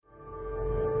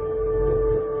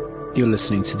You're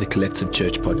listening to the Collective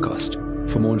Church podcast.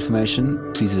 For more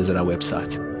information, please visit our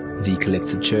website,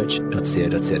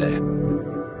 thecollectivechurch.co.za.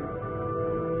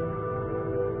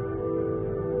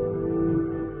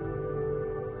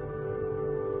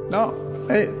 Now,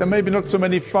 there may be not so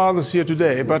many fathers here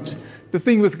today, but the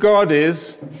thing with God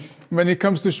is, when it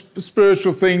comes to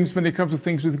spiritual things, when it comes to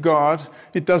things with God,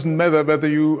 it doesn't matter whether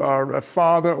you are a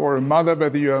father or a mother,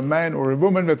 whether you're a man or a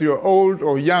woman, whether you're old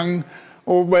or young,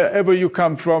 or wherever you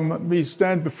come from. We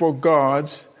stand before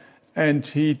God, and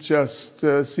He just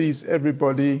sees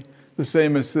everybody the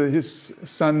same as His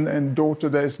son and daughter.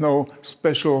 There is no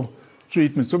special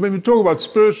treatment. So when we talk about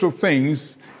spiritual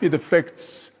things, it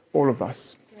affects all of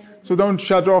us. So don't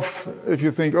shut off if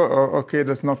you think, oh, okay,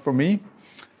 that's not for me.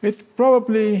 It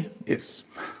probably is.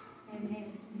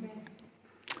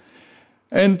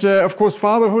 And of course,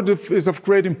 fatherhood is of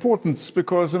great importance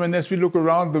because, as we look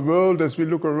around the world, as we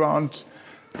look around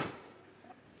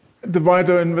the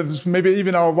wider, and maybe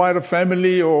even our wider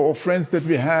family or friends that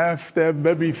we have, there are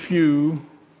very few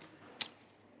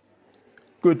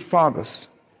good fathers.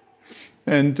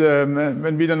 And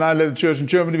when we and I led a church in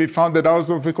Germany, we found that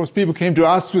also because people came to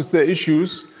us with their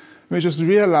issues. We just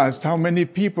realized how many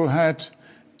people had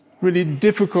really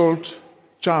difficult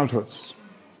childhoods.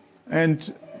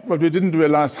 And what we didn't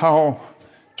realize how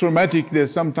traumatic they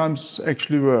sometimes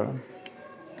actually were.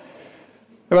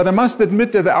 But I must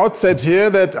admit at the outset here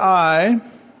that I,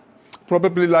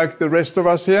 probably like the rest of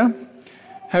us here,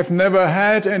 have never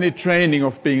had any training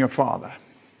of being a father.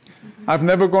 I've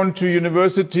never gone to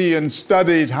university and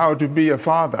studied how to be a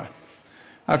father.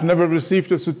 I've never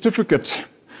received a certificate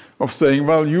of saying,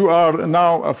 well, you are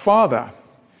now a father.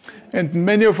 And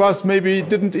many of us maybe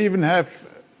didn't even have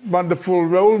wonderful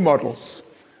role models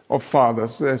of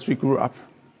fathers as we grew up.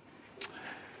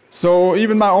 So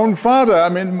even my own father,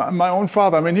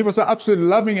 he was an absolutely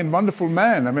loving and wonderful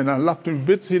man. I loved him to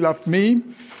bits, he loved me.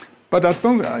 But I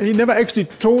think he never actually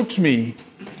taught me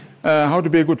how to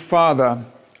be a good father,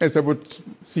 as I would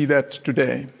see that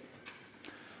today.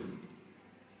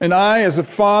 And I, as a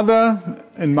father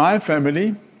in my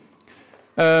family,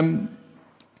 I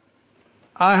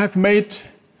have made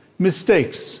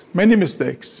mistakes, many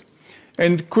mistakes,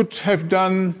 and could have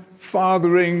done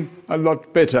fathering a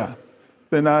lot better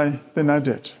than I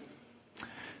did.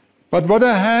 But what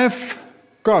I have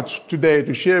got today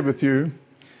to share with you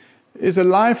is a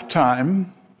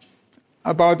lifetime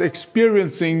about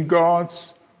experiencing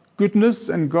God's goodness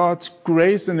and God's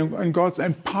grace and God's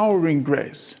empowering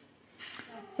grace.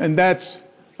 And that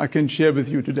I can share with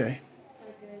you today.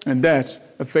 And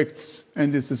that affects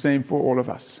and is the same for all of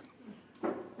us.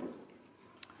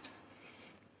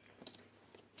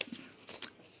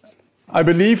 I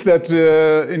believe that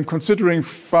in considering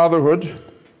fatherhood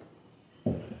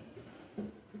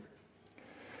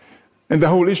and the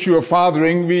whole issue of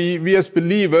fathering, we as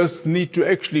believers need to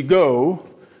actually go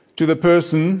to the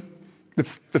person, the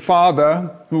Father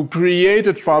who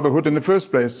created fatherhood in the first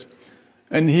place.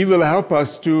 And He will help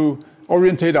us to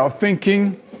orientate our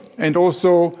thinking and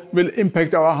also will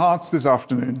impact our hearts this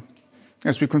afternoon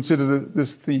as we consider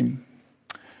this theme.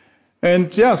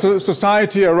 And so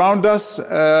society around us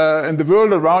and the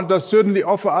world around us certainly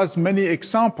offer us many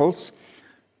examples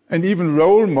and even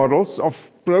role models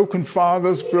of broken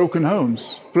fathers, broken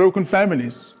homes, broken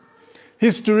families.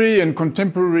 History and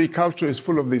contemporary culture is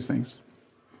full of these things.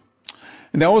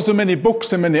 And there are also many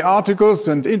books and many articles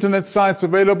and internet sites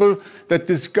available that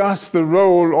discuss the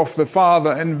role of the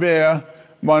father and where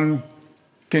one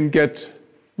can get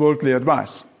worldly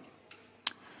advice.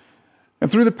 And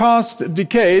through the past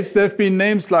decades, there have been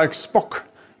names like Spock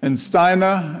and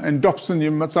Steiner and Dobson.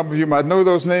 Some of you might know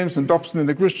those names, and Dobson in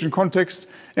the Christian context,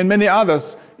 and many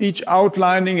others, each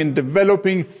outlining and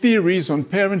developing theories on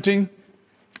parenting,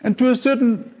 and to a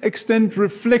certain extent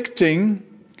reflecting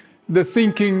the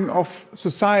thinking of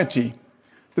society,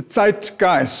 the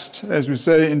Zeitgeist, as we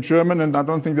say in German, and I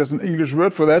don't think there's an English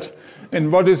word for that,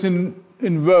 and what is in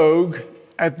vogue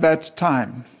at that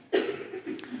time.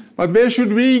 But where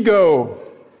should we go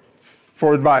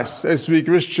for advice as we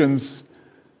Christians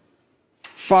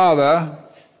father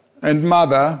and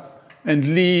mother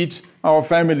and lead our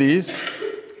families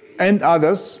and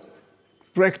others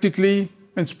practically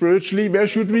and spiritually? Where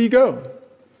should we go?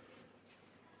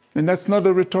 And that's not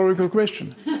a rhetorical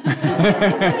question.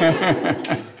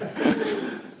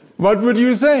 What would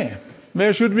you say?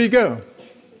 Where should we go?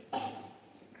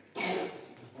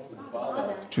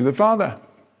 To the Father.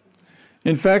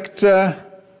 In fact,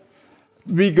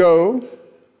 we go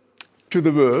to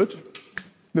the Word,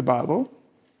 the Bible,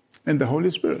 and the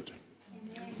Holy Spirit.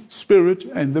 Spirit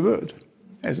and the Word,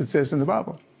 as it says in the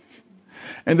Bible.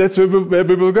 And that's where we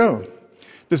will go.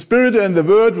 The Spirit and the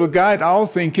Word will guide our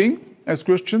thinking as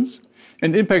Christians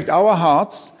and impact our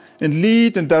hearts and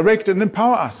lead and direct and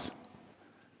empower us.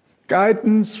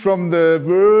 Guidance from the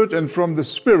Word and from the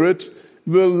Spirit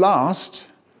will last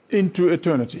into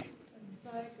eternity.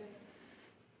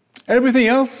 Everything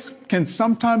else can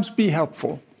sometimes be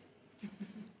helpful,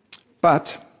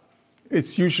 but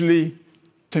it's usually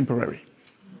temporary.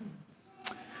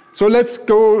 So let's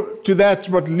go to that,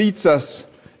 what leads us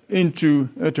into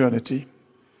eternity.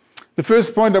 The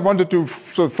first point I wanted to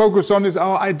focus on is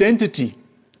our identity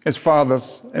as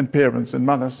fathers and parents and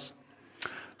mothers.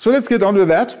 So let's get on with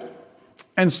that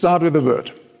and start with the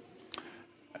Word.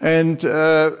 And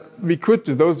we could,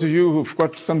 those of you who've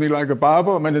got something like a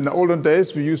Bible, I mean, in the olden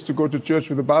days, we used to go to church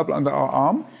with the Bible under our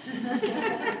arm.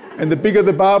 And the bigger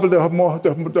the Bible,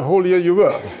 the holier you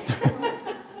were.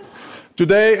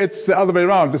 Today, it's the other way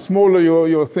around. The smaller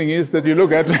your thing is that you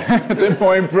look at, the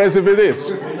more impressive it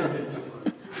is.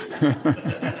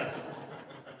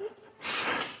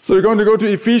 So we're going to go to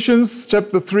Ephesians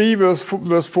chapter 3, verse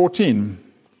 14.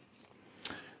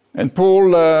 And Paul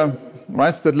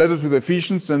writes that letter to the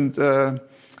Ephesians and on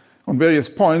various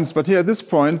points, but here at this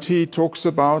point he talks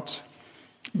about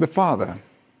the Father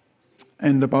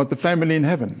and about the family in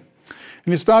heaven.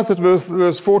 And he starts at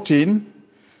verse 14,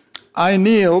 I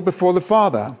kneel before the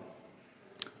Father,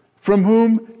 from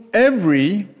whom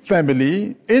every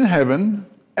family in heaven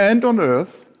and on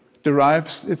earth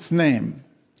derives its name.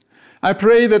 I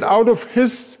pray that out of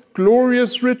his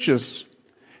glorious riches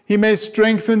he may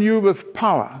strengthen you with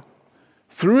power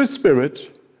through his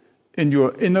Spirit in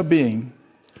your inner being,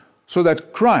 so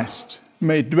that Christ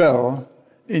may dwell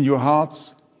in your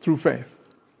hearts through faith.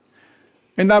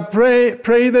 And I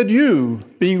pray that you,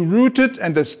 being rooted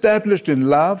and established in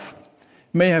love,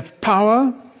 may have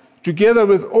power, together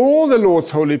with all the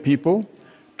Lord's holy people,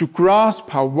 to grasp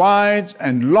how wide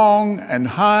and long and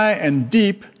high and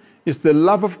deep is the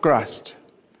love of Christ,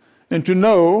 and to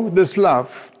know this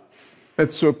love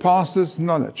that surpasses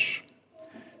knowledge,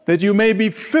 that you may be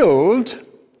filled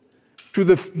to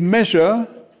the measure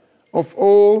of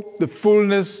all the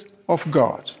fullness of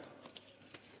God.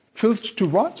 Filled to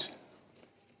what?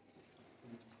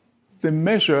 The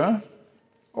measure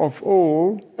of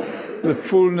all the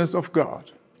fullness of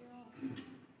God.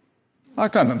 I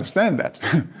can't understand that.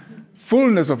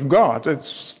 Fullness of God,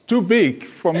 it's too big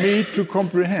for me to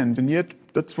comprehend, and yet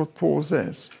that's what Paul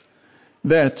says,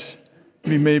 that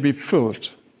we may be filled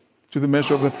to the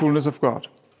measure of the fullness of God.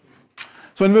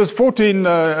 So in verse 14,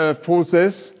 Paul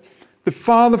says, the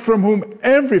Father from whom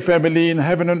every family in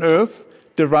heaven and earth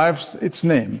derives its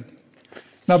name.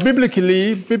 Now,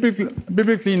 biblically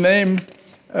name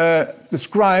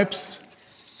describes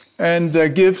and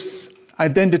gives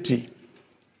identity.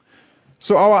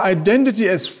 So our identity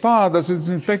as fathers is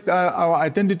in fact our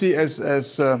identity as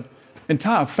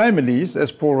entire families,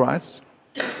 as Paul writes,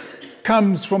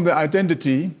 comes from the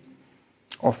identity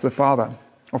of the Father,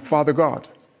 of Father God.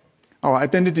 Our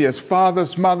identity as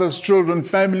fathers, mothers, children,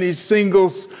 families,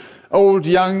 singles, old,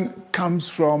 young, comes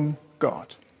from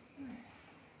God.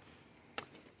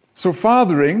 So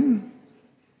fathering,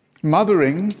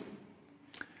 mothering,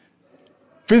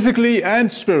 physically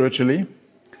and spiritually,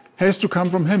 has to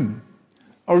come from Him,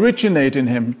 originate in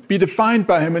Him, be defined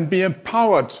by Him, and be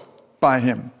empowered by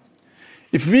Him.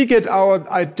 If we get our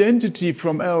identity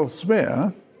from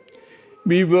elsewhere,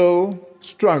 we will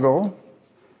struggle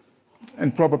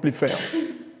and probably fail.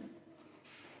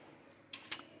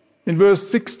 In verse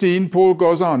 16, Paul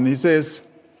goes on. He says,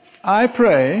 I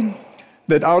pray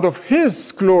that out of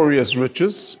his glorious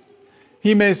riches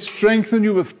he may strengthen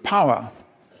you with power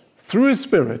through his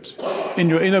Spirit in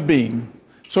your inner being,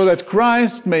 so that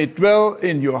Christ may dwell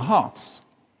in your hearts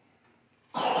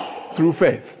through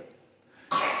faith,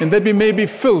 and that we may be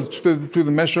filled to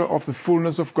the measure of the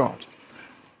fullness of God.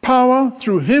 Power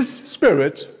through his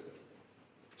Spirit,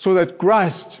 so that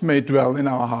Christ may dwell in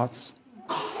our hearts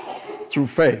through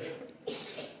faith,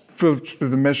 filled to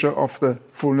the measure of the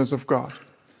fullness of God.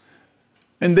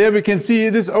 And there we can see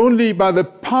it is only by the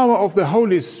power of the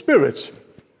Holy Spirit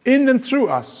in and through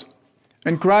us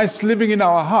and Christ living in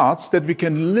our hearts that we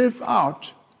can live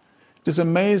out this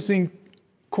amazing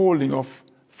calling of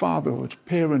fatherhood,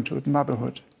 parenthood,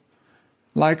 motherhood,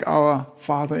 like our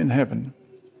Father in heaven.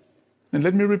 And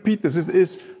let me repeat this, it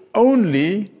is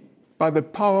only by the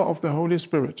power of the Holy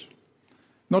Spirit.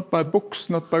 Not by books,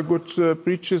 not by good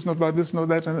preachers, not by this, not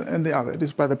that, and the other. It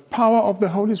is by the power of the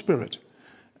Holy Spirit.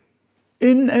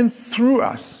 In and through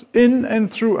us,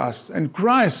 and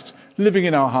Christ living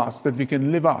in our hearts that we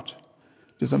can live out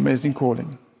this amazing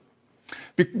calling.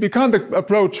 We can't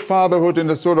approach fatherhood in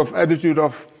a sort of attitude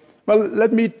of, well,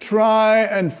 let me try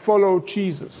and follow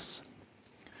Jesus.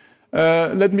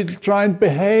 Let me try and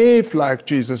behave like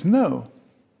Jesus. No.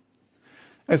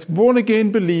 As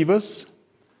born-again believers,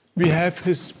 we have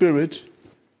His Spirit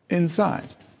inside.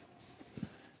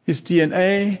 His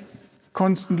DNA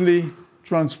constantly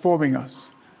transforming us.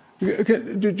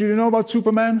 Do you know about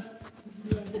Superman?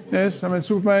 Yes, I mean,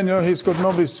 Superman, you know, he's got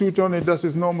normally a suit on, he does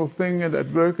his normal thing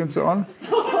at work and so on.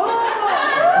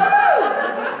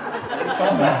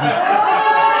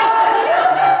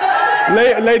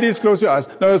 Ladies, close your eyes.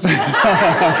 No,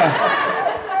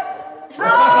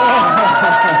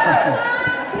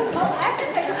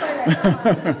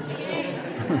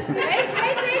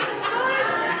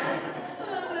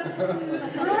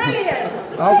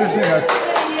 I hope you see that.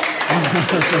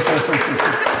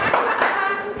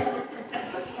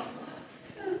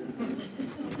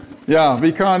 Yeah,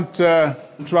 we can't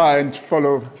try and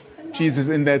follow Jesus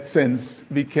in that sense.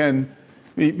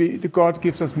 God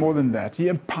gives us more than that. He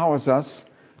empowers us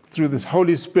through this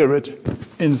Holy Spirit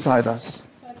inside us.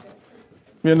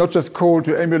 We are not just called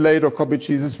to emulate or copy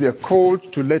Jesus, we are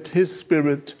called to let His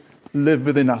Spirit live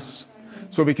within us,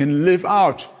 so we can live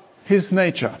out His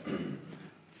nature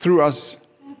through us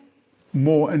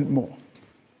more and more.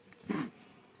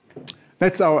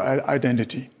 That's our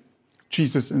identity,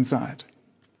 Jesus inside.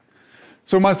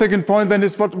 So my second point then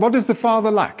is, what is the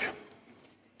Father like?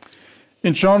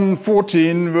 In John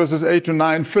 14, verses 8 to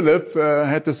 9, Philip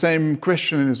had the same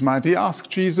question in his mind. He asked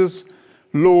Jesus,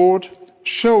 Lord,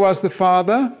 show us the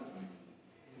Father,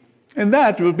 and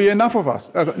that will be enough for us.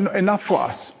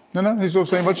 You know, he's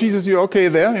also saying, well, Jesus, you're okay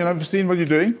there. You know, I've seen what you're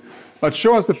doing. But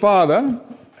show us the Father,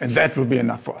 and that will be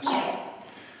enough for us.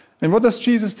 And what does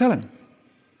Jesus tell him?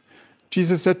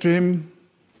 Jesus said to him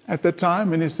at that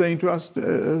time, and he's saying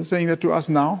that to us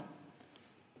now,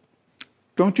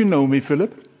 don't you know me,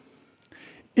 Philip?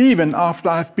 Even after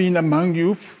I've been among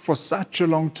you for such a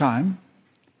long time,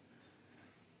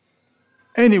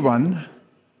 anyone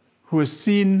who has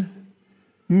seen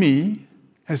me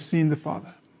has seen the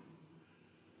Father.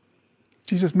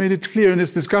 Jesus made it clear in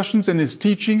his discussions and his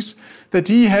teachings that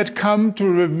he had come to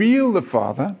reveal the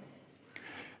Father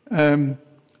to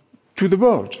the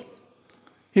world.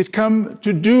 He had come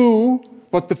to do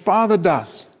what the Father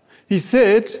does. He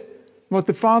said what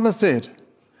the Father said.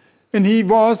 And he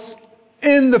was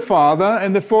in the Father,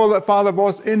 and the Father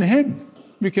was in him.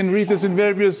 We can read this in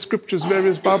various scriptures,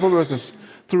 various Bible verses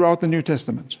throughout the New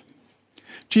Testament.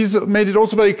 Jesus made it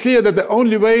also very clear that the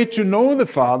only way to know the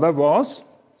Father was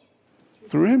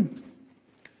through him.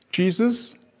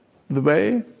 Jesus, the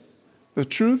way, the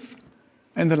truth,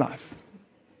 and the life.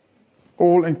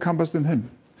 All encompassed in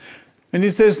him. And he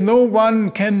says no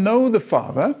one can know the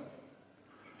Father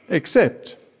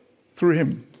except through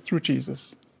him, through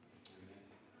Jesus.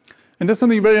 And there's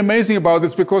something very amazing about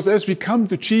this, because as we come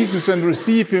to Jesus and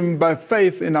receive him by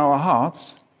faith in our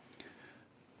hearts,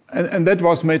 and that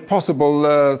was made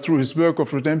possible through his work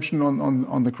of redemption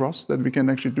on the cross, that we can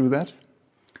actually do that.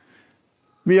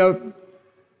 We are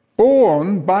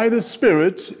born by the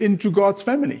Spirit into God's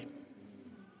family.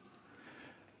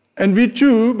 And we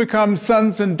too become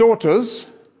sons and daughters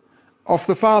of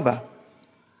the Father.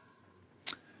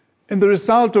 And the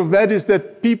result of that is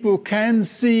that people can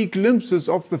see glimpses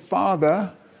of the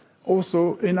Father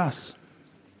also in us.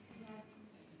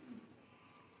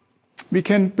 We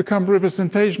can become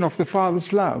representation of the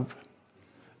Father's love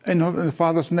and of the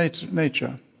Father's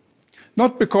nature.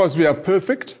 Not because we are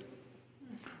perfect,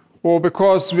 or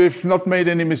because we've not made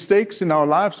any mistakes in our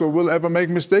lives or will ever make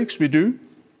mistakes. We do.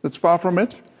 That's far from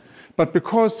it. But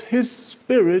because his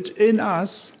Spirit in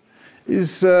us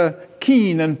is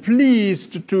keen and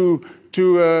pleased to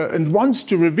and wants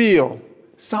to reveal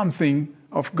something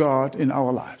of God in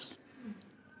our lives.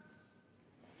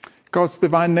 God's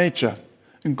divine nature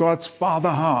and God's Father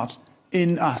heart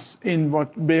in us, in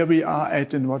where we are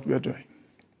at and what we are doing.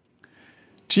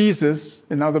 Jesus,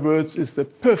 in other words, is the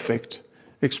perfect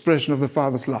expression of the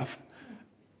Father's love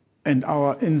and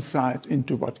our insight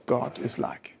into what God is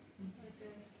like.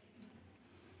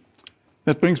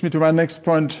 That brings me to my next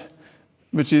point,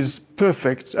 which is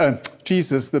perfect.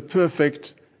 Jesus, the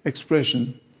perfect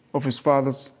expression of his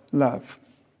Father's love.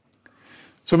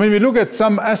 So when we look at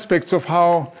some aspects of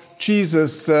how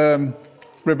Jesus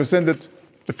represented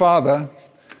the Father,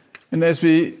 and as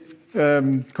we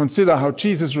consider how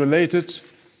Jesus related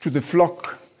to the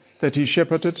flock that he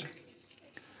shepherded,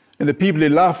 and the people he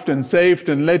loved and saved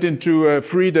and led into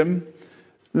freedom,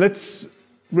 let's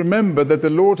remember that the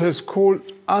Lord has called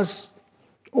us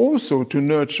also to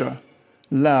nurture,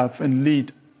 love, and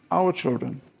lead our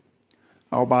children,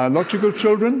 our biological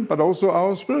children, but also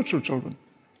our spiritual children.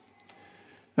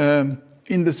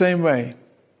 in the same way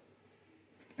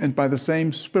and by the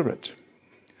same Spirit.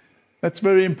 That's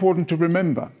very important to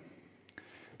remember,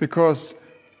 because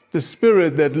the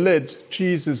Spirit that led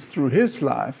Jesus through his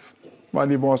life while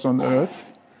he was on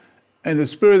earth, and the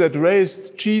Spirit that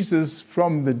raised Jesus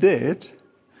from the dead,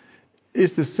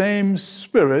 is the same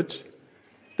Spirit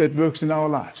that works in our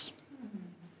lives.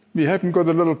 We haven't got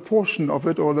a little portion of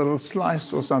it or a little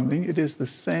slice or something. It is the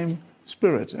same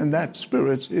Spirit, and that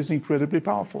Spirit is incredibly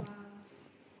powerful.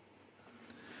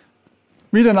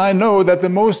 Rita and I know that the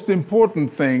most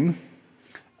important thing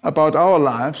about our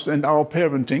lives and our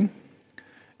parenting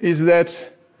is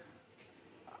that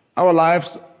our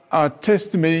lives are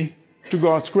testimony to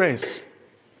God's grace.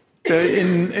 They're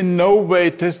in no way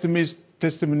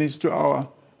testimonies to our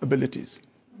abilities.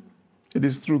 It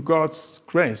is through God's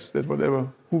grace that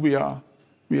who we are,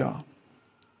 we are.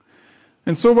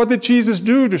 And so what did Jesus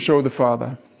do to show the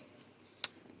Father?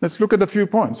 Let's look at a few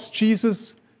points.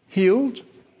 Jesus healed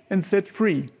and set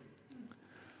free.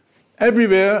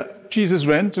 Everywhere Jesus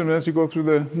went, and as you go through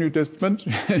the New Testament,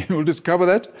 you will discover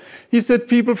that, he set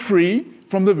people free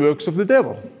from the works of the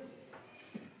devil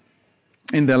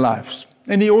in their lives.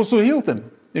 And he also healed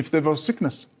them if there was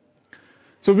sickness.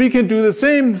 So we can do the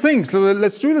same things. So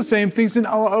let's do the same things in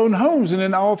our own homes and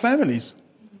in our families.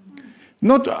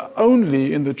 Not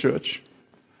only in the church,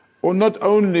 or not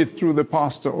only through the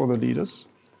pastor or the leaders.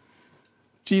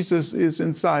 Jesus is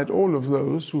inside all of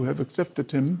those who have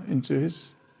accepted him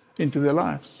into their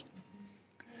lives.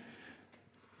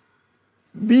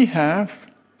 We have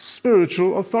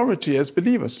spiritual authority as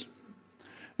believers,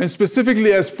 and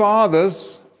specifically as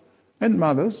fathers and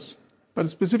mothers, but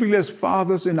specifically as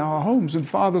fathers in our homes. And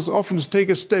fathers often take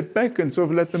a step back and sort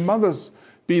of let the mothers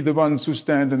be the ones who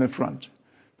stand in the front.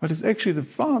 But it's actually the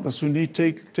fathers who need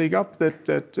to take up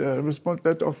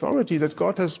that authority that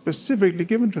God has specifically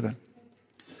given to them.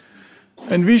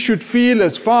 And we should feel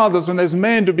as fathers and as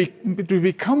men to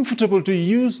be comfortable to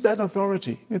use that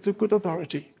authority. It's a good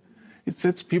authority. It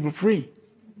sets people free.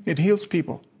 It heals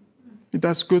people. It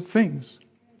does good things.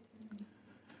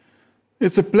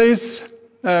 It's a place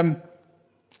Vita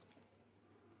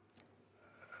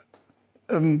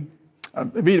and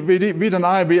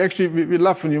I, we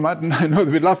love, and you might know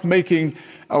that we love making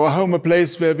our home a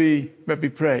place where we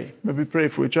pray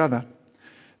for each other,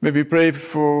 where we pray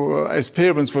for as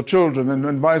parents for children,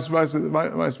 and vice versa,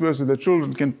 the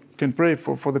children can pray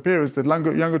for the parents, the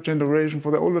younger generation,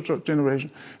 for the older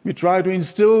generation. We try to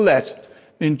instill that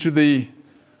into the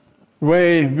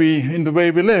way we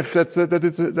live.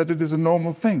 That it is a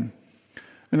normal thing.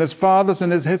 And as fathers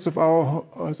and as heads of our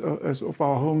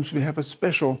homes, we have a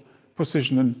special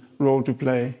position and role to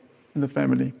play in the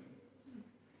family.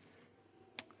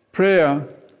 Prayer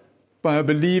by a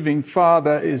believing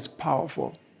father is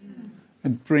powerful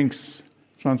and brings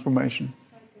transformation.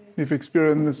 We've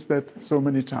experienced that so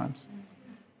many times.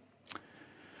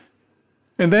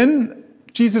 And then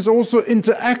Jesus also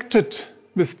interacted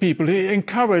with people. He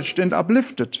encouraged and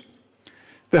uplifted.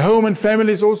 The home and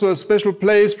family is also a special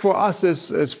place for us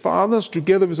as fathers,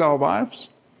 together with our wives,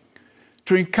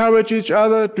 to encourage each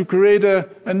other, to create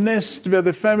a nest where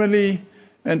the family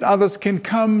and others can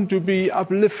come to be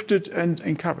uplifted and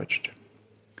encouraged.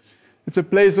 It's a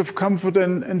place of comfort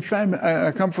and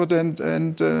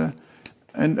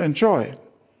joy.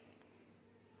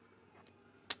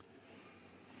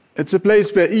 It's a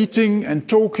place where eating and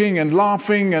talking and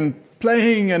laughing and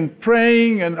playing and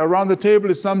praying and around the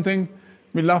table is something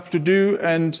we love to do,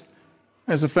 and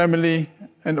as a family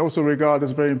and also regard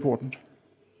as very important.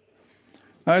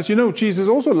 As you know, Jesus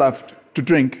also loved to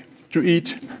drink, to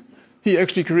eat. He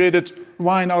actually created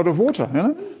wine out of water,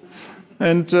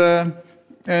 and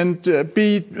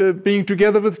being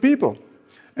together with people,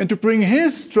 and to bring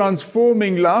his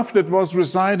transforming love that was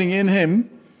residing in him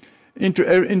into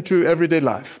everyday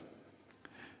life.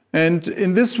 And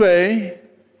in this way,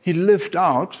 he lived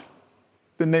out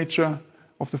the nature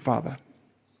of the Father.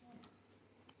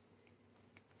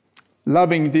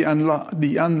 Loving the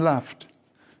unloved,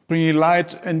 bringing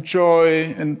light and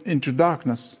joy into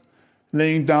darkness,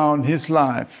 laying down his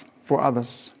life for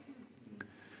others.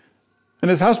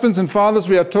 And as husbands and fathers,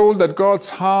 we are told that God's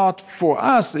heart for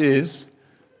us is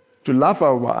to love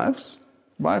our wives.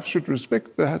 Wives should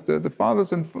respect the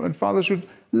fathers, and fathers should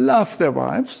love their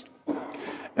wives.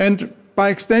 And by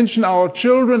extension, our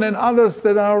children and others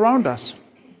that are around us.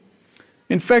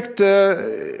 In fact,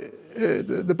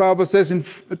 the Bible says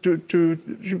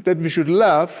that we should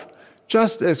love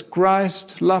just as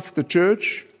Christ loved the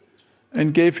church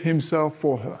and gave himself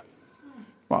for her.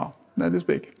 Wow, that is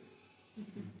big.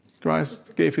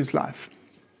 Christ gave his life.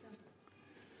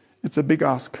 It's a big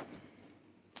ask.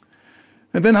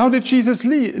 And then how did Jesus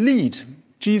lead?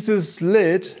 Jesus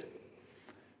led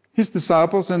his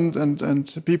disciples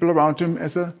and people around him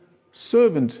as a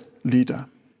servant leader.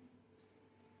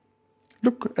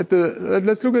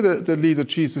 Let's look at the leader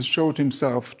Jesus showed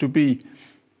himself to be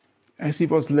as he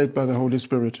was led by the Holy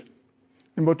Spirit.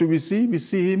 And what do we see? We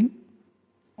see him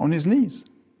on his knees,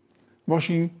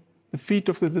 washing the feet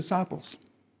of the disciples,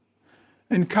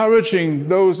 encouraging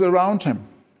those around him,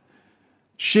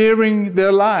 sharing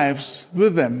their lives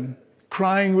with them,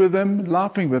 crying with them,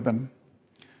 laughing with them,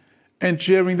 and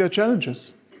sharing their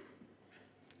challenges,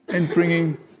 and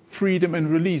bringing freedom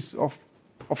and release of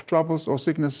troubles or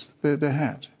sickness they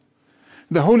had.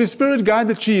 The Holy Spirit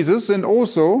guided Jesus and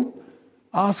also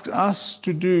asked us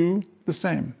to do the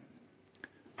same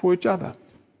for each other,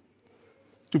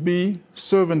 to be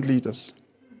servant leaders.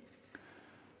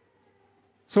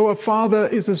 So a father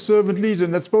is a servant leader,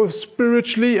 and that's both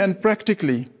spiritually and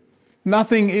practically.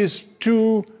 Nothing is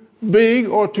too big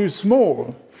or too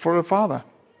small for a father.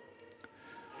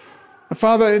 A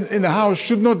father in the house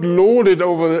should not lord it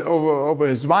over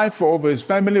his wife or over his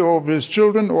family or over his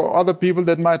children or other people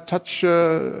that might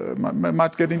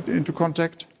might get into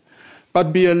contact,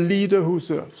 but be a leader who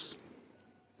serves.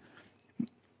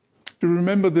 Do you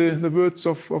remember the words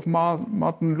of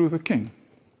Martin Luther King?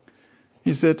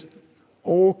 He said,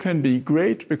 all can be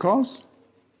great because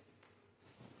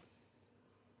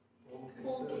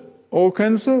all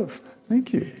can serve.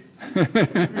 Thank you.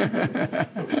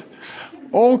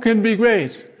 All can be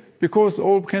great because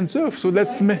all can serve. So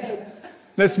let's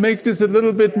make this a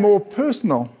little bit more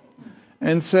personal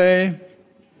and say,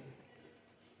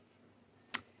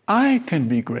 I can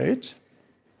be great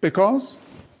because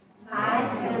I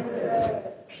can serve.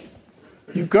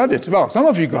 You got it. Well, some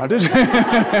of you got it.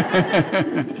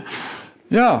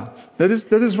 Yeah, that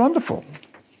is wonderful.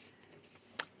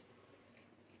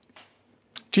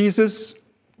 Jesus,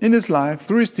 in his life,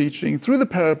 through his teaching, through the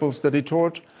parables that he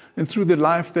taught, and through the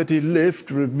life that he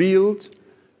lived, revealed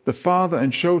the Father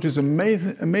and showed his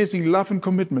amazing love and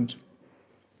commitment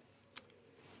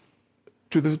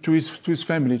to his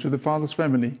family, to the Father's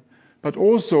family, but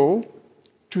also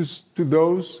to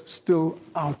those still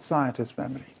outside his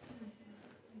family.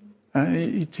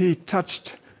 He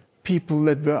touched people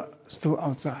that were still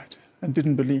outside and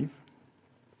didn't believe.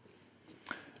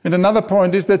 And another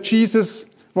point is that Jesus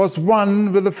was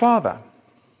one with the Father.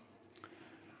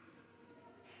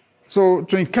 So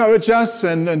to encourage us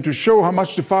and to show how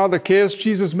much the Father cares,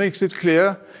 Jesus makes it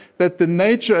clear that the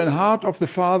nature and heart of the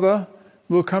Father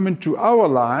will come into our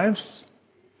lives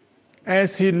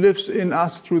as he lives in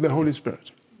us through the Holy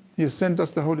Spirit. He has sent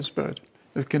us the Holy Spirit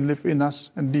that can live in us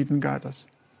and lead and guide us.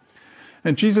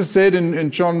 And Jesus said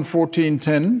in John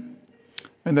 14:10,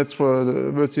 and that's for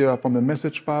the words here up on the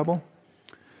Message Bible,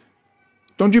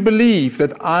 don't you believe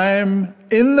that I'm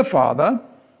in the Father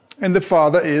and the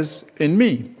Father is in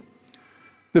me?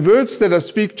 The words that I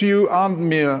speak to you aren't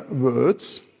mere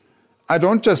words. I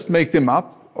don't just make them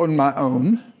up on my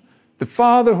own. The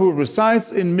Father who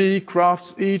resides in me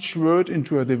crafts each word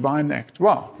into a divine act.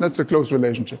 Wow, that's a close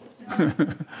relationship.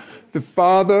 The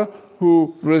Father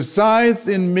who resides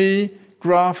in me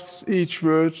crafts each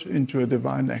word into a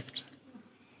divine act.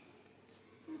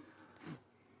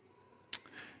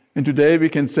 And today we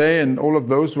can say, and all of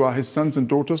those who are his sons and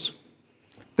daughters,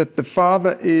 that the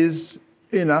Father is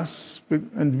in us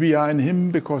and we are in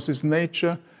him because his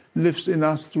nature lives in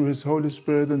us through his Holy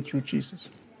Spirit and through Jesus.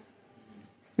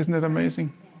 Isn't that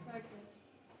amazing?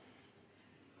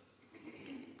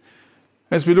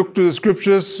 As we look to the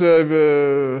scriptures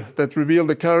that reveal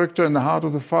the character and the heart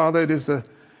of the Father,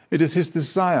 it is his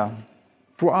desire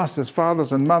for us as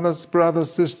fathers and mothers, brothers,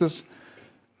 sisters,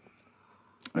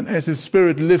 and as his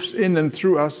Spirit lives in and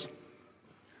through us,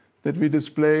 that we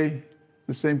display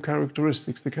the same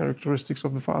characteristics, the characteristics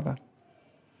of the Father,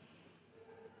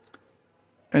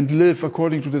 and live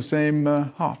according to the same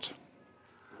heart.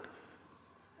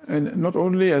 And not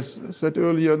only, as said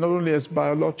earlier, not only as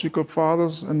biological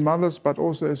fathers and mothers, but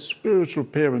also as spiritual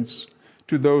parents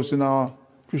to those in our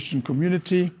Christian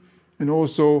community, and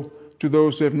also to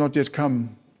those who have not yet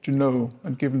come to know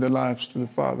and given their lives to the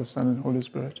Father, Son, and Holy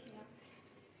Spirit.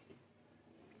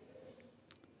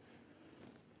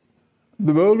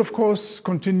 The world, of course,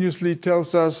 continuously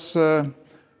tells us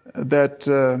that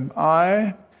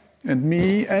I and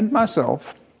me and myself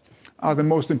are the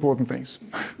most important things.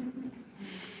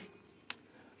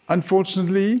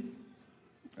 Unfortunately,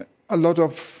 a lot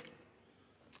of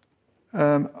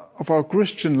our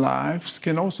Christian lives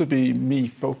can also be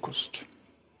me-focused.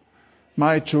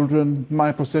 My children,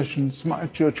 my possessions, my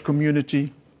church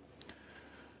community.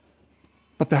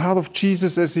 But the heart of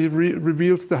Jesus, as he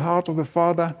reveals the heart of the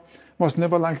Father, was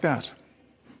never like that.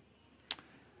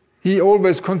 He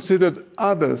always considered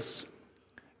others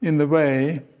in the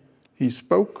way he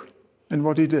spoke and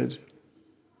what he did.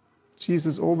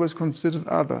 Jesus always considered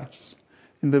others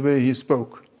in the way he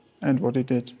spoke and what he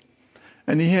did.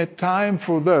 And he had time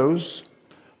for those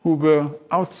who were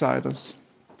outsiders.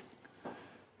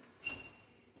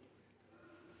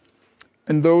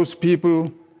 And those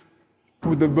people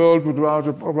who the world would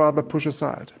rather push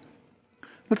aside.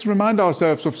 Let's remind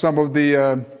ourselves of some of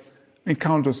the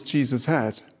encounters Jesus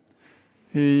had.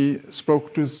 He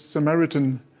spoke to a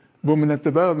Samaritan woman at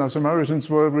the well. Now, Samaritans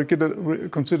were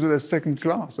considered as second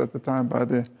class at the time by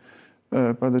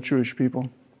the Jewish people.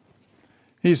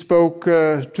 He spoke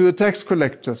to the tax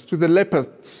collectors, to the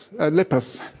lepers, to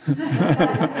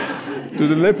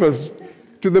the lepers,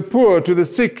 to the poor, to the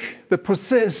sick, the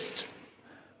possessed,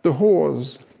 the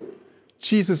whores.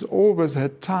 Jesus always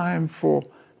had time for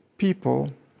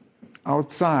people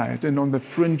outside and on the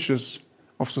fringes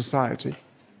of society.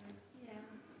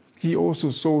 He also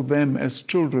saw them as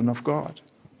children of God.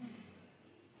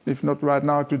 If not right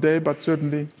now, today, but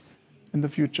certainly in the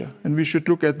future. And we should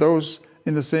look at those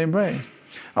in the same way.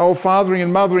 Our fathering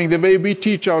and mothering, the way we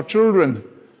teach our children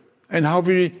and how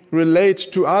we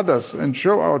relate to others and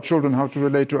show our children how to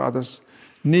relate to others,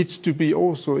 needs to be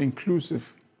also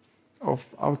inclusive of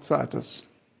outsiders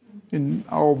in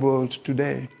our world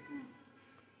today.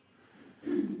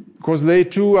 Because they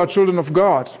too are children of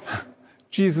God.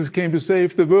 Jesus came to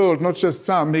save the world, not just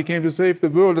some. He came to save the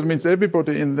world. That means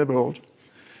everybody in the world.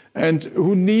 And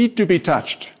who need to be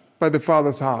touched by the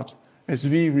Father's heart as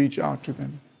we reach out to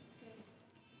them.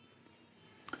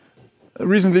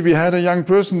 Recently we had a young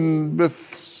person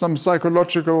with some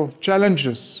psychological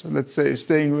challenges, let's say,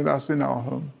 staying with us in our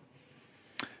home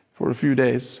for a few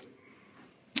days.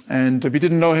 And we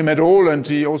didn't know him at all, and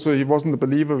he wasn't a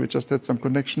believer. We just had some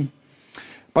connection.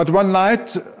 But one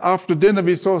night after dinner,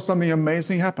 we saw something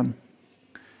amazing happen.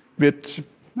 We had,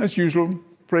 as usual,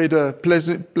 prayed a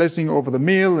blessing over the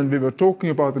meal, and we were talking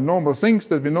about the normal things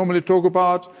that we normally talk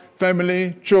about: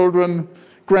 family, children,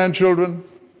 grandchildren,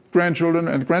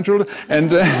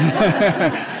 and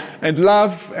and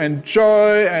love and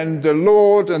joy and the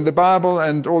Lord and the Bible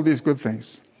and all these good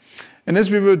things. And as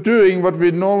we were doing what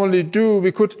we normally do,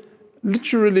 we could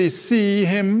literally see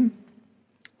him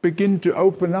begin to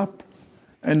open up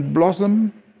and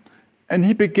blossom. And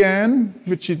he began,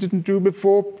 which he didn't do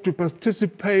before, to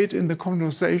participate in the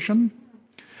conversation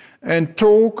and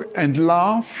talk and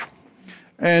laugh,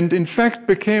 and in fact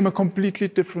became a completely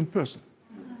different person.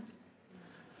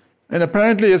 And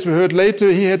apparently, as we heard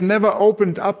later, he had never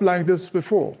opened up like this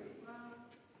before.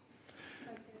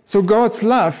 So God's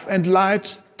love and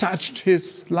light touched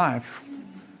his life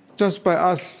just by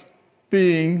us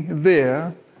being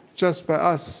there, just by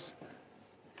us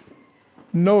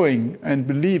knowing and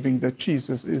believing that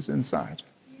Jesus is inside.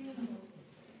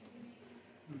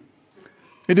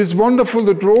 It is wonderful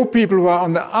to draw people who are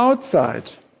on the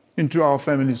outside into our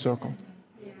family circle.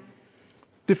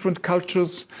 Different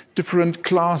cultures, different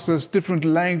classes, different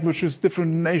languages,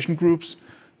 different nation groups,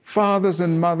 fathers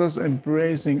and mothers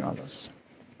embracing others.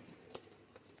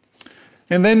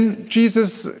 And then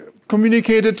Jesus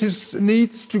communicated his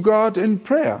needs to God in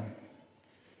prayer.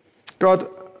 God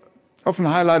often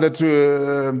highlighted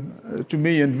to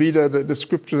me and Vida the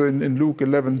scripture in Luke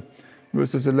 11,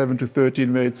 verses 11 to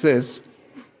 13, where it says,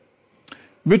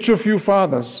 "Which of you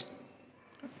fathers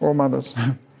or mothers,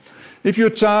 if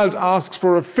your child asks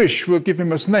for a fish, will give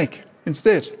him a snake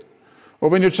instead? Or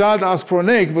when your child asks for an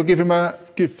egg, will give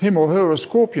him or her a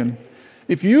scorpion?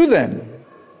 If you then,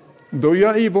 though you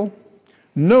are evil,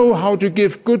 know how to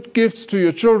give good gifts to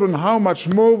your children, how much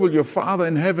more will your Father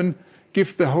in heaven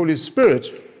give the Holy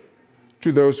Spirit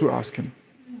to those who ask him?"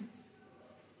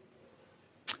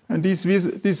 And these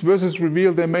verses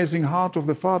reveal the amazing heart of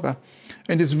the Father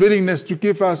and his willingness to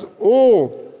give us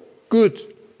all good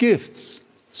gifts,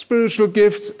 spiritual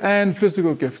gifts and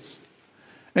physical gifts,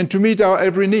 and to meet our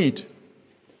every need.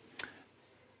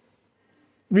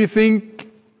 We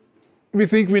think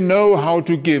we know how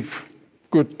to give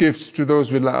good gifts to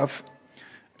those we love,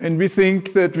 and we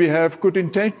think that we have good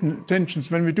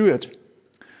intentions when we do it.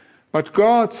 But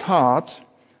God's heart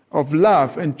of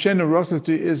love and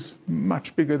generosity is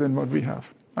much bigger than what we have.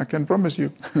 I can promise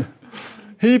you.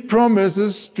 He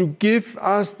promises to give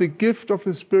us the gift of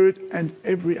the Spirit and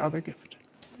every other gift.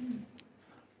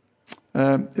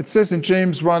 It says in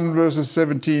James 1, verses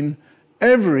 17,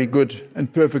 "Every good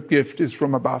and perfect gift is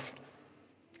from above,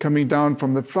 coming down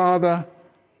from the Father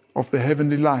of the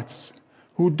heavenly lights,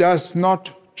 who does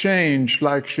not change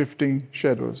like shifting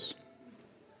shadows."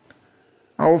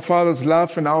 Our Father's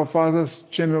love and our Father's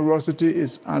generosity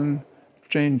is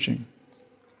changing.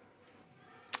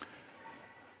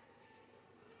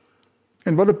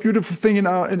 And what a beautiful thing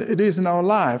it is in our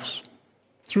lives.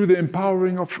 Through the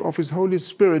empowering of His Holy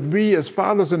Spirit, we as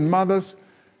fathers and mothers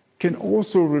can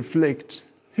also reflect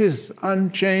His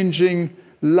unchanging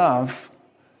love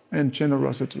and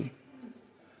generosity.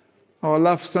 Our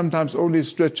love sometimes only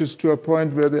stretches to a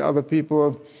point where the other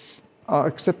people are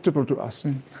acceptable to us.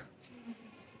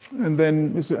 And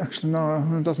then we say, actually, no,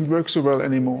 it doesn't work so well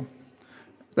anymore.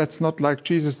 That's not like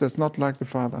Jesus, that's not like the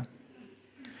Father.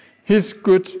 His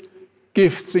good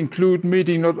gifts include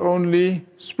meeting not only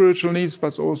spiritual needs,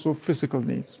 but also physical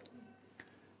needs.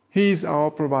 He's our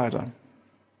provider.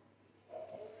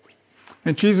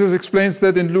 And Jesus explains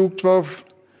that in Luke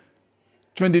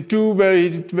 12:22, where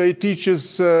he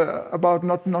teaches about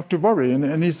not to worry.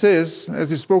 And he says, as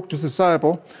he spoke to his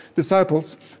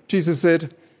disciples, Jesus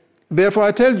said, "Therefore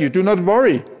I tell you, do not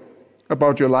worry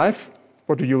about your life,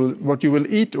 what you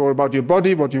will eat, or about your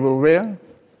body, what you will wear.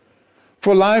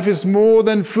 For life is more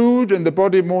than food, and the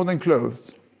body more than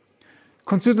clothes.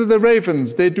 Consider the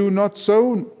ravens, they do not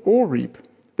sow or reap.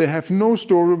 They have no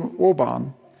storeroom or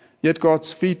barn, yet God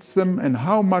feeds them, and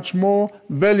how much more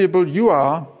valuable you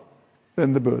are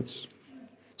than the birds.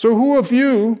 So who of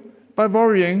you, by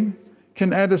worrying,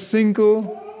 can add a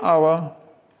single hour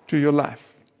to your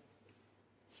life?"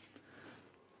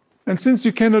 And since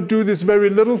you cannot do this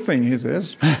very little thing, he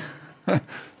says,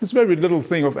 this very little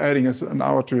thing of adding an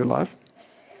hour to your life,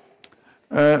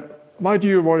 why do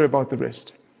you worry about the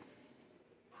rest?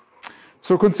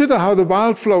 So consider how the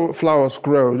wildflowers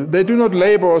grow. They do not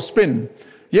labor or spin.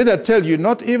 Yet I tell you,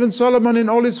 not even Solomon in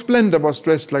all his splendor was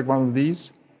dressed like one of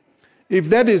these. If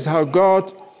that is how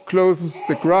God clothes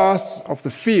the grass of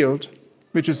the field,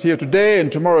 which is here today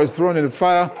and tomorrow is thrown in the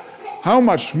fire, how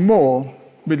much more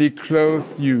will He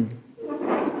clothe you?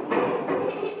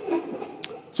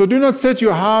 So do not set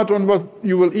your heart on what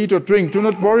you will eat or drink. Do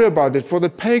not worry about it, for the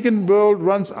pagan world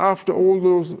runs after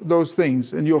all those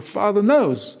things, and your Father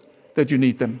knows that you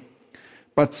need them.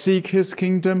 But seek His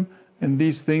kingdom, and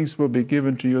these things will be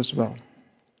given to you as well.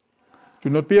 Do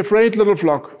not be afraid, little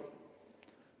flock,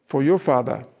 for your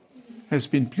Father has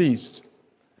been pleased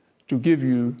to give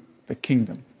you the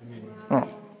kingdom. Oh.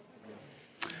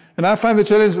 And I find the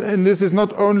challenge in this is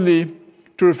not only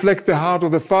to reflect the heart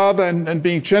of the Father and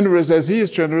being generous as He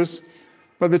is generous,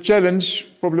 but the challenge,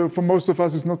 probably for most of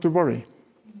us, is not to worry.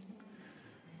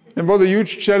 And what a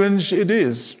huge challenge it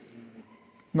is,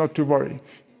 not to worry.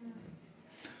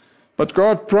 But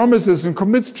God promises and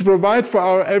commits to provide for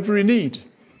our every need.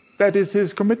 That is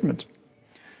His commitment.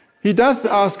 He does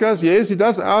ask us, yes, He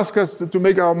does ask us to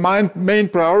make our main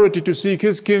priority to seek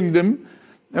His kingdom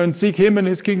and seek Him and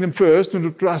His kingdom first, and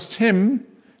to trust Him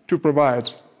to provide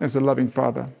as a loving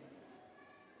Father.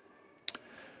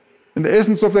 And the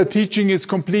essence of that teaching is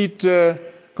complete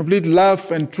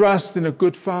love and trust in a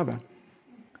good Father,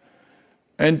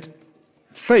 and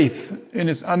faith in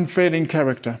His unfailing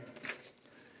character,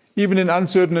 even in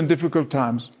uncertain and difficult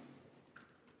times.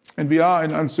 And we are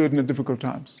in uncertain and difficult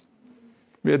times,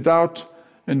 where doubt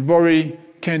and worry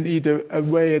can eat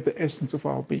away at the essence of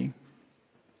our being.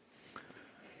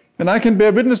 And I can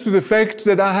bear witness to the fact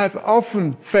that I have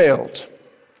often failed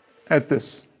at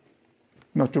this,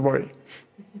 not to worry,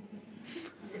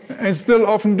 and still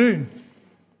often do.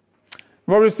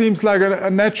 Worry seems like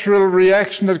a natural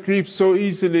reaction that creeps so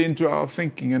easily into our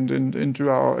thinking and into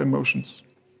our emotions.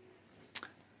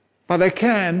 But I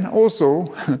can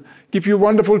also give you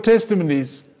wonderful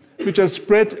testimonies which are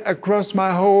spread across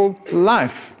my whole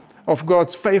life of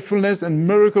God's faithfulness and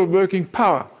miracle-working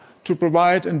power to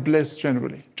provide and bless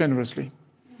generously.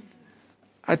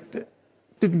 I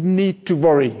didn't need to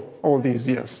worry all these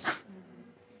years,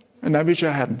 and I wish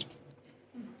I hadn't.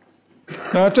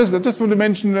 Now, I just want to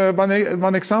mention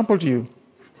one example to you.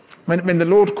 When the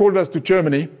Lord called us to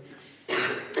Germany,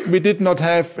 we did not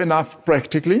have enough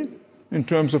practically in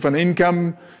terms of an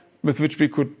income with which we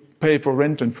could pay for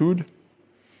rent and food.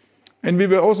 And we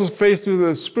were also faced with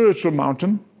a spiritual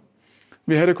mountain.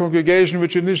 We had a congregation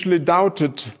which initially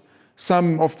doubted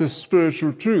some of the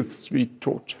spiritual truths we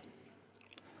taught.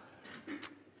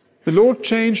 The Lord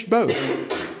changed both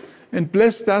and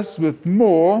blessed us with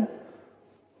more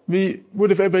we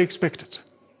would have ever expected,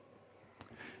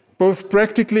 both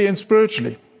practically and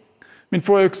spiritually. I mean,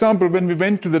 for example, when we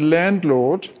went to the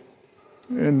landlord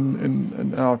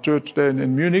in our church there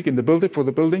in Munich, for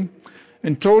the building,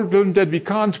 and told them that we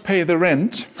can't pay the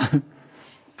rent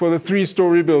for the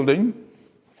 3-story building,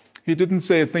 he didn't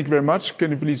say, "Thank you very much,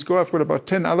 can you please go? I've got about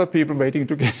 10 other people waiting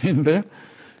to get in there."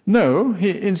 No,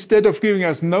 instead of giving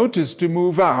us notice to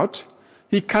move out,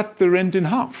 he cut the rent in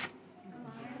half.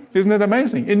 Isn't it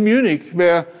amazing? In Munich,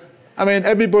 where,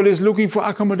 everybody is looking for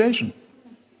accommodation.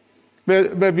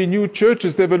 Where we knew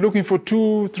churches, they were looking for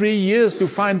 2-3 years to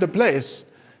find a place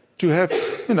to have,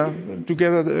 to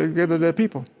gather their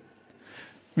people.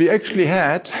 We actually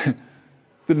had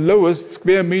the lowest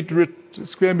square meter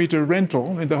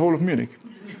rental in the whole of Munich.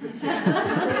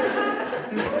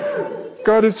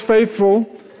 God is faithful,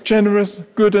 generous,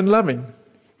 good and loving.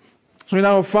 So in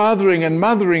our fathering and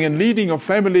mothering and leading of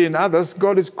family and others,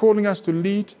 God is calling us to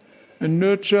lead and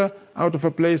nurture out of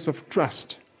a place of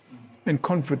trust and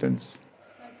confidence.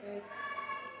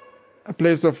 A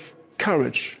place of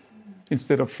courage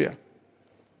instead of fear.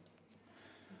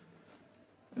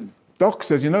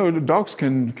 Dogs, as you know, dogs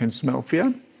can smell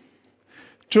fear.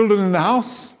 Children in the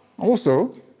house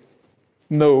also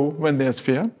know when there's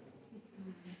fear.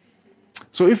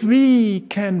 So if we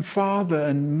can father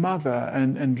and mother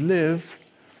and live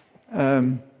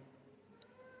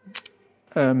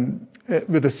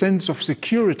with a sense of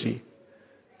security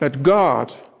that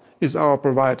God is our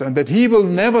provider and that He will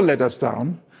never let us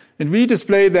down, and we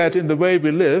display that in the way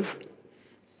we live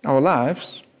our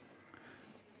lives,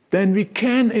 then we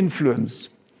can influence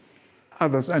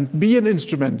others and be an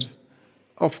instrument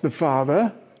of the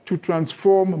Father to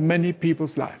transform many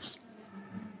people's lives.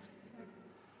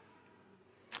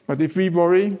 But if we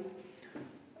worry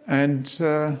and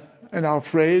are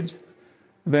afraid,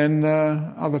 then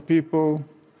other people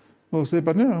will say,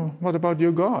 but no, what about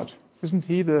your God? Isn't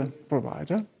He the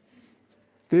provider?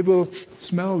 They will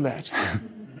smell that.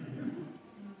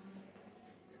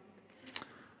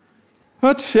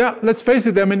 But yeah, let's face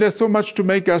it, there's so much to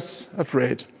make us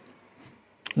afraid.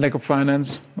 Lack of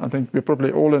finance, I think we're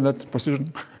probably all in that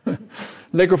position.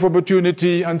 Lack of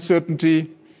opportunity, uncertainty.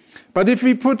 But if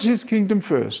we put His kingdom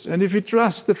first, and if we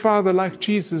trust the Father like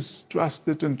Jesus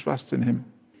trusted and trusts in Him,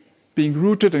 being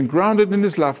rooted and grounded in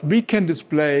His love, we can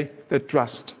display that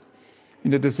trust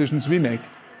in the decisions we make,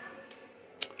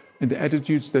 in the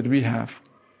attitudes that we have,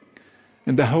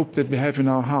 in the hope that we have in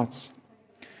our hearts,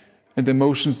 and the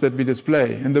emotions that we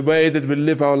display, in the way that we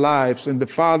live our lives, and the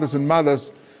fathers and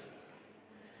mothers,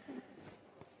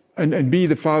 and be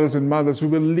the fathers and mothers who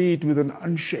will lead with an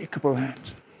unshakable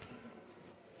hand.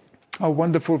 How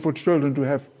wonderful for children to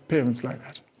have parents like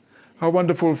that. How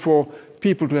wonderful for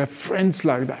people to have friends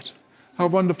like that. How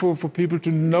wonderful for people to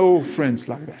know friends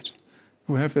like that,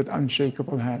 who have that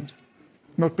unshakable hand.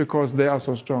 Not because they are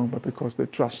so strong, but because they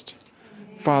trust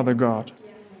Father God.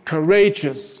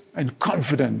 Courageous and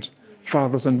confident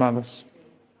fathers and mothers.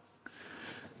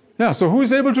 Yeah, so who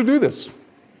is able to do this?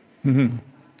 To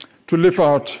live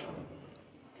out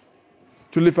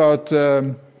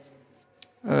the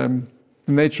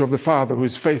nature of the Father, who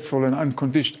is faithful and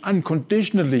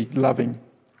unconditionally loving,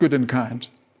 good and kind.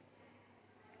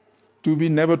 Do we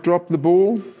never drop the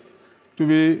ball? Do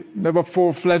we never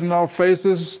fall flat on our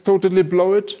faces, totally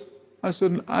blow it? I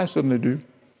certainly do.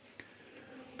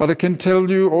 But I can tell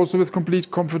you also with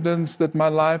complete confidence that my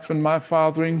life and my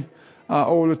fathering are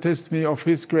all a testimony of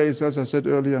His grace, as I said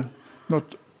earlier,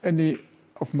 not any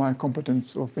of my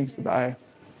competence or things that I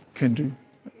can do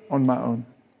on my own.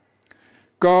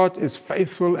 God is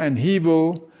faithful and He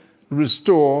will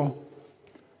restore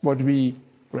what we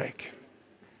break.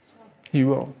 He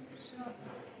will.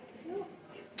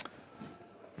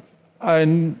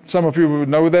 And some of you will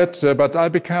know that, but I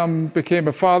became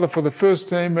a father for the first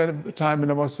time when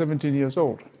I was 17 years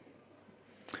old.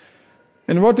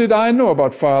 And what did I know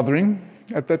about fathering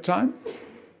at that time?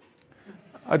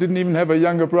 I didn't even have a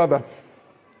younger brother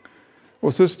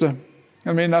or sister.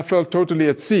 I felt totally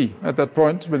at sea at that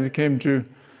point when it came to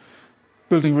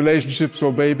building relationships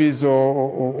or babies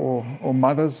or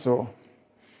mothers.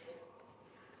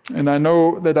 And I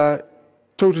know that I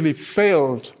totally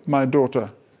failed my daughter,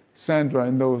 Sandra,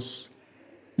 in those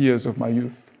years of my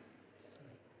youth.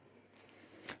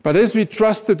 But as we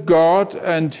trusted God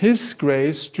and His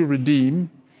grace to redeem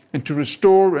and to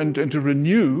restore and to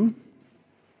renew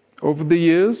over the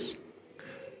years,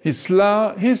 His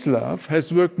love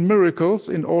has worked miracles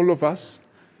in all of us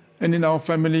and in our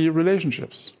family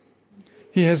relationships.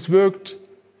 He has worked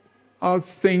out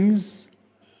things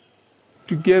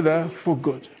together for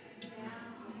good.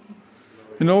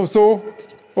 And also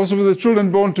with the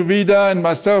children born to Vida and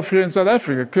myself here in South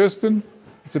Africa, Kirsten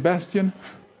and Sebastian,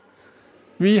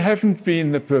 we haven't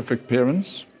been the perfect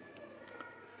parents.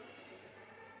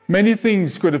 Many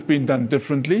things could have been done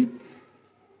differently,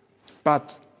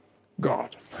 but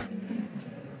God.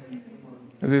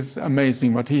 It is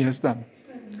amazing what He has done.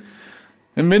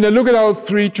 And when I look at our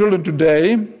 3 children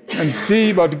today and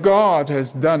see what God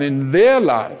has done in their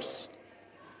lives,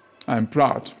 I'm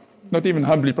proud. Not even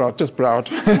humbly proud, just proud.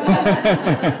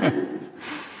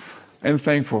 and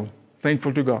thankful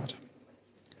to God.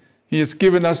 He has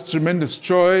given us tremendous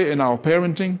joy in our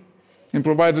parenting and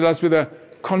provided us with a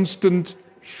constant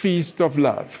feast of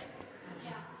love.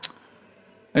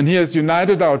 And He has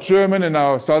united our German and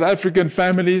our South African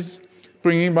families,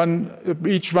 bringing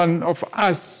each one of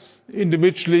us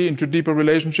individually into deeper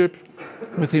relationship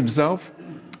with Himself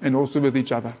and also with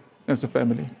each other as a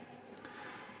family.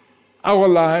 Our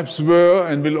lives were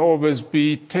and will always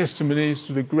be testimonies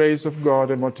to the grace of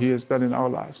God and what He has done in our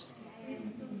lives,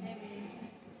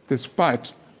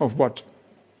 despite of what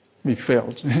we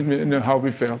failed and how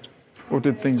we failed or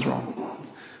did things wrong.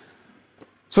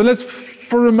 So let's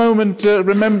for a moment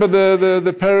remember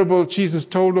the parable Jesus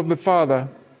told of the Father,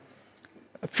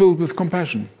 filled with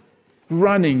compassion,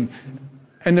 running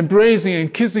and embracing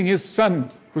and kissing His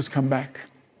Son who's come back.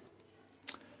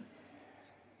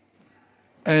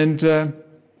 And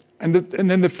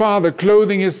then the Father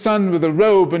clothing His Son with a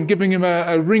robe and giving him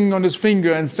a ring on his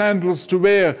finger and sandals to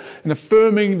wear, and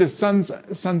affirming the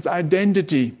Son's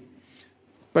identity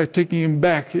by taking him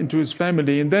back into his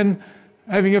family, and then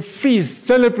having a feast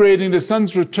celebrating the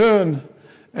Son's return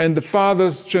and the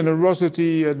Father's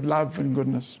generosity and love and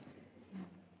goodness.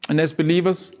 And as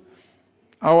believers,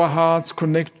 our hearts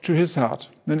connect to His heart.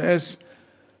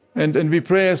 And we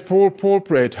pray as Paul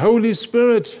prayed, Holy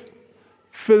Spirit,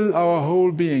 fill our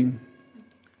whole being.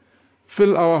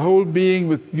 Fill our whole being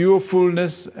with Your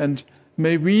fullness, and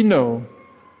may we know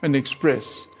and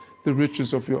express the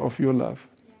riches of Your love.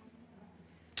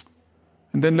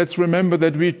 And then let's remember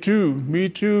that we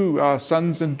too are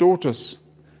sons and daughters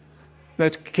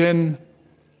that can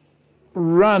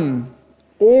run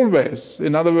always,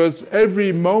 in other words,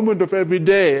 every moment of every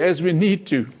day as we need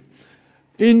to,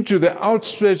 into the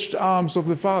outstretched arms of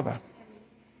the Father,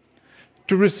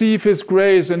 to receive His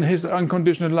grace and His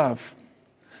unconditional love.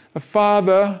 A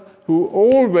Father who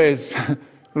always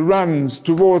runs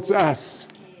towards us.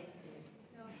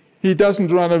 He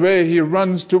doesn't run away, He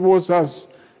runs towards us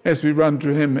as we run to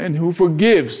Him, and who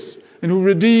forgives and who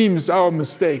redeems our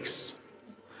mistakes,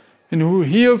 and who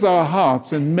heals our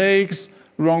hearts and makes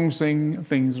wrong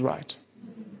things right.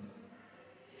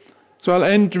 So I'll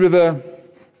end with a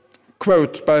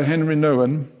quote by Henry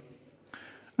Nouwen.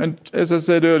 And as I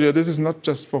said earlier, this is not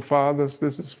just for fathers,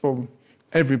 this is for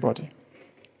everybody,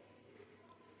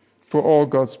 for all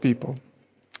God's people.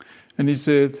 And he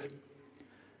said,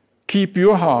 keep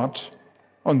your heart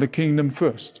on the kingdom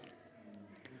first.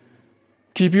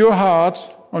 Keep your heart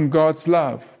on God's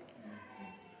love.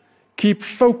 Keep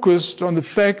focused on the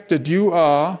fact that you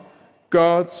are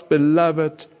God's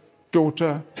beloved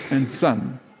daughter and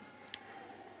son.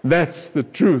 That's the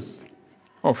truth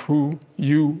of who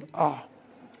you are.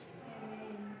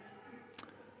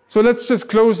 So let's just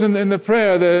close in the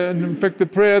prayer, in fact the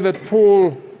prayer that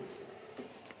Paul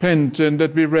penned and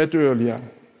that we read earlier.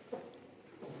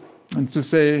 And to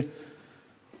say,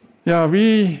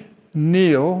 we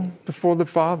kneel before the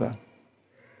Father,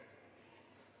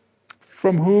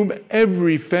 from whom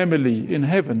every family in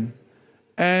heaven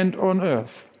and on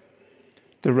earth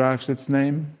derives its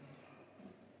name.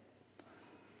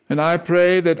 And I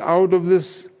pray that out of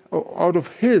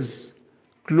His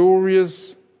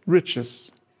glorious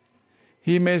riches,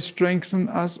 He may strengthen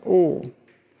us all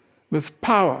with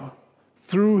power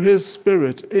through His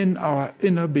Spirit in our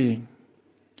inner being,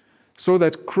 so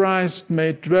that Christ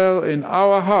may dwell in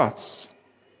our hearts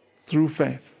through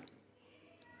faith.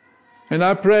 And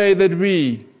I pray that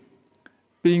we,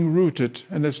 being rooted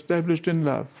and established in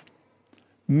love,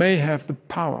 may have the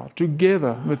power,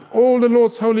 together with all the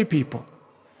Lord's holy people,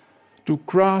 to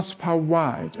grasp how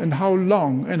wide and how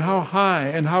long and how high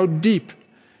and how deep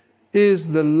is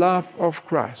the love of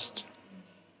Christ,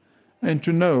 and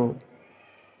to know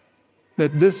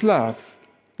that this love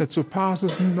that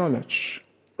surpasses knowledge,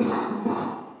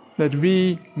 that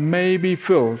we may be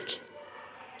filled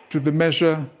to the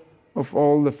measure of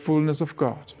all the fullness of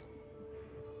God.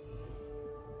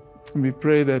 And we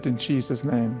pray that in Jesus'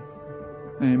 name.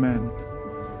 Amen.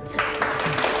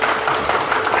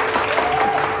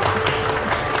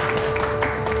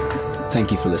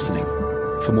 Thank you for listening.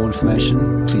 For more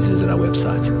information, please visit our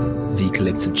website,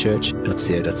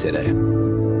 thecollectivechurch.co.za.